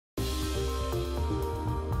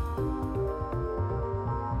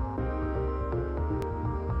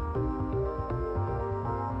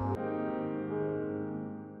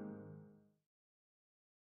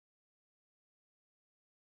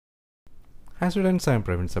Hi students, I am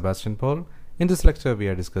Praveen Sebastian Paul. In this lecture, we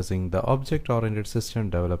are discussing the object-oriented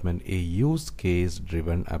system development, a use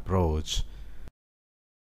case-driven approach.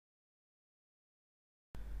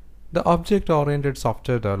 The object-oriented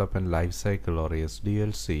software development lifecycle, or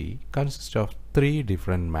SDLC, consists of three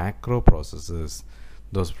different macro processes.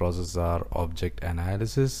 Those processes are object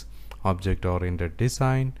analysis, object-oriented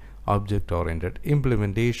design, object-oriented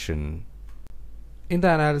implementation. In the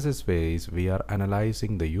analysis phase, we are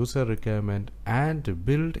analyzing the user requirement and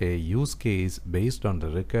build a use case based on the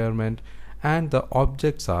requirement, and the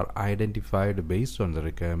objects are identified based on the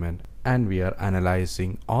requirement, and we are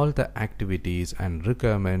analyzing all the activities and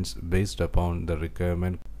requirements based upon the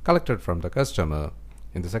requirement collected from the customer.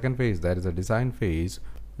 In the second phase, that is the design phase,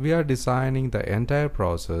 we are designing the entire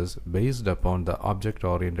process based upon the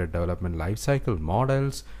object-oriented development lifecycle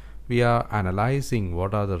models. We are analyzing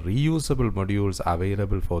what are the reusable modules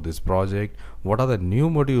available for this project, what are the new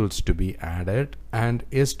modules to be added, and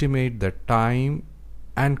estimate the time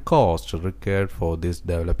and cost required for these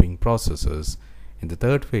developing processes. In the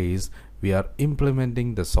third phase, we are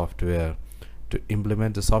implementing the software. To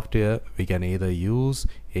implement the software, we can either use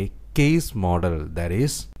a case model, that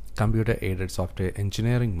is computer-aided software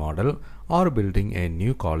engineering model, or building a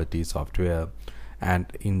new quality software.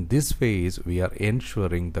 And in this phase, we are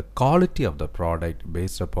ensuring the quality of the product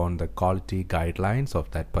based upon the quality guidelines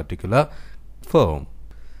of that particular firm.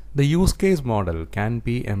 The use case model can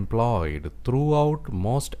be employed throughout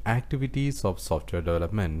most activities of software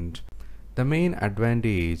development. The main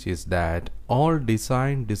advantage is that all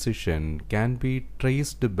design decisions can be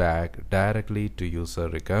traced back directly to user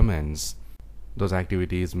requirements. Those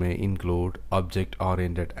activities may include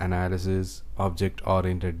object-oriented analysis,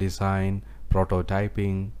 object-oriented design,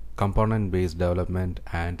 prototyping, component-based development,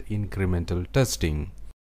 and incremental testing.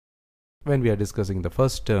 When we are discussing the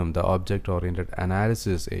first term, the object-oriented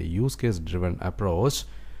analysis, a use case-driven approach,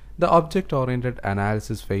 the object-oriented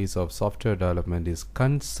analysis phase of software development is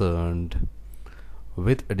concerned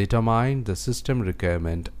with determining the system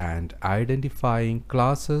requirement and identifying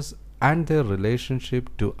classes and their relationship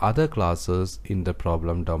to other classes in the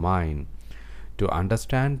problem domain. To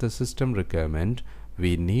understand the system requirement,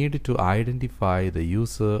 we need to identify the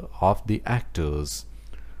user of the actors.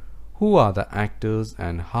 Who are the actors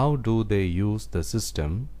and how do they use the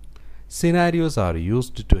system? Scenarios are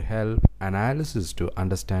used to help analysis to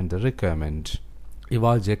understand the requirement.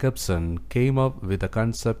 Ooad Jacobson came up with the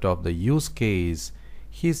concept of the use case,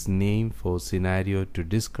 his name for scenario, to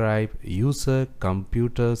describe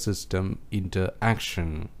user-computer system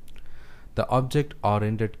interaction. The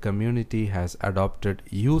object-oriented community has adopted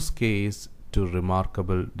use case to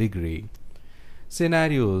remarkable degree.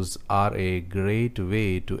 Scenarios are a great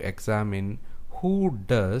way to examine who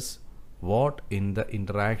does what in the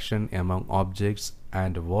interaction among objects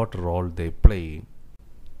and what role they play.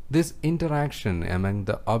 This interaction among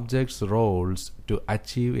the objects' roles to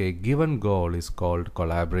achieve a given goal is called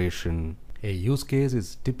collaboration. A use case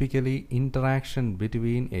is typically interaction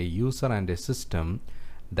between a user and a system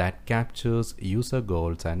that captures user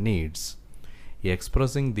goals and needs.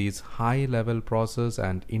 Expressing these high-level process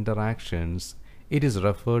and interactions, it is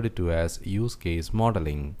referred to as use case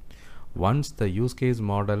modeling. Once the use case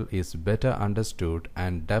model is better understood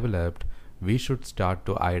and developed, we should start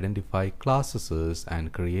to identify classes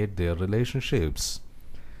and create their relationships.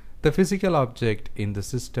 The physical object in the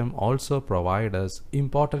system also provide us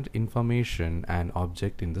important information and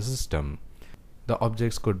object in the system. The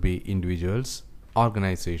objects could be individuals,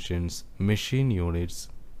 organizations, machine units,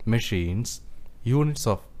 machines, units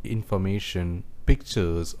of information,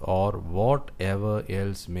 pictures, or whatever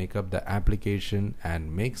else make up the application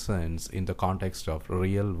and make sense in the context of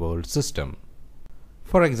real-world system.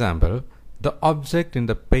 For example, the object in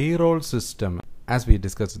the payroll system, as we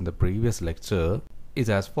discussed in the previous lecture, is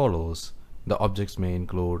as follows. The objects may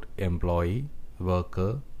include employee,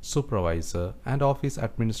 worker, supervisor, and office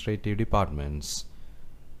administrative departments.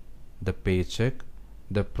 The paycheck,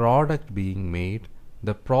 the product being made,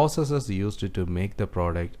 the processes used to make the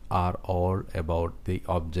product are all about the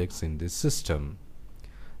objects in this system.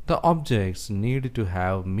 The objects need to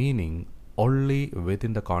have meaning only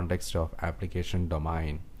within the context of application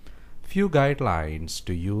domain. Few guidelines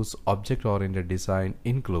to use object-oriented design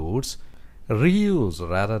includes reuse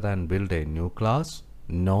rather than build a new class,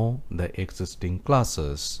 know the existing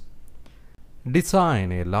classes.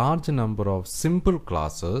 Design a large number of simple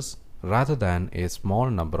classes rather than a small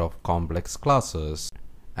number of complex classes.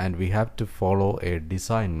 And we have to follow a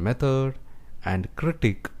design method and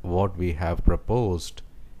critique what we have proposed.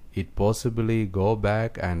 It possibly go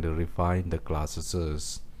back and refine the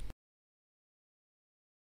classes.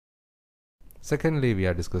 Secondly, we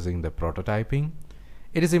are discussing the prototyping.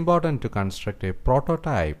 It is important to construct a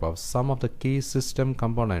prototype of some of the key system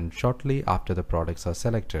components shortly after the products are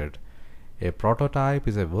selected. A prototype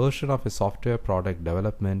is a version of a software product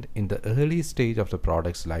development in the early stage of the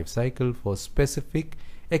product's life cycle for specific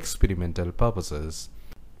experimental purposes.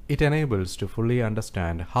 It enables to fully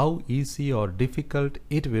understand how easy or difficult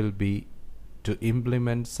it will be to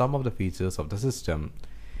implement some of the features of the system.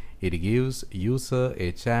 It gives user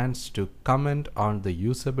a chance to comment on the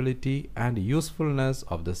usability and usefulness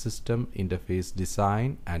of the system interface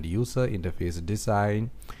design and user interface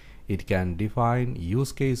design. It can define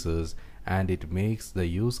use cases and it makes the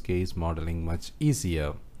use case modeling much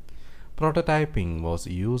easier. Prototyping was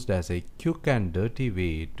used as a quick and dirty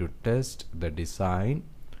way to test the design,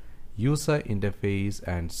 user interface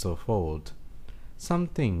and so forth.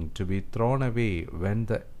 Something to be thrown away when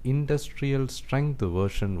the industrial strength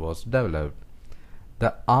version was developed.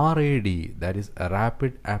 The RAD, that is a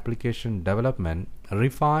rapid application development,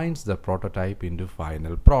 refines the prototype into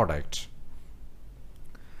final product.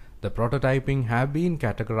 The prototyping have been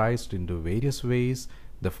categorized into various ways.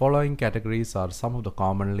 The following categories are some of the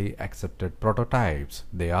commonly accepted prototypes.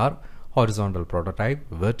 They are horizontal prototype,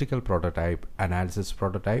 vertical prototype, analysis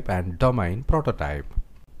prototype, and domain prototype.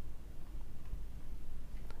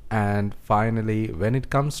 And finally, when it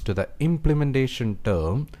comes to the implementation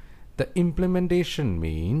term, the implementation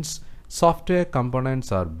means software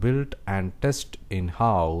components are built and tested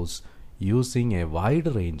in-house using a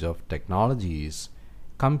wide range of technologies.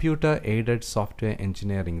 Computer-aided software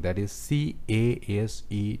engineering, that is CASE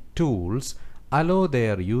tools, allow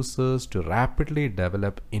their users to rapidly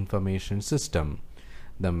develop information system.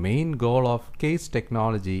 The main goal of CASE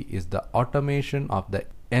technology is the automation of the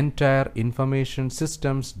entire information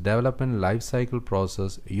systems development lifecycle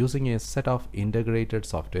process using a set of integrated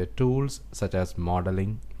software tools such as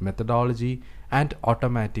modeling, methodology, and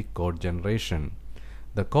automatic code generation.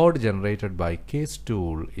 The code generated by CASE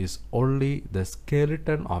tool is only the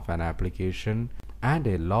skeleton of an application, and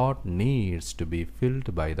a lot needs to be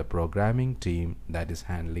filled by the programming team that is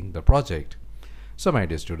handling the project. So my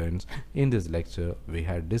dear students, in this lecture we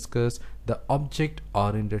had discussed the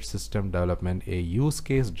object-oriented system development, a use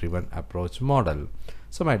case driven approach model.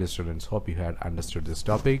 So my dear students, hope you had understood this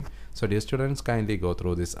topic. So dear students, kindly go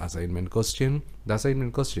through this assignment question. The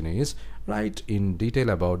assignment question is, write in detail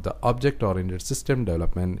about the object-oriented system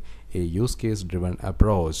development, a use case driven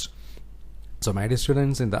approach. So my dear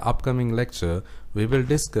students, in the upcoming lecture we will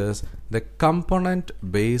discuss the component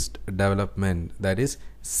based development, that is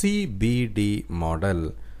CBD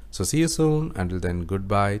model. So see you soon. Until then,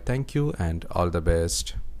 goodbye, thank you and all the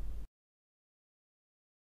best.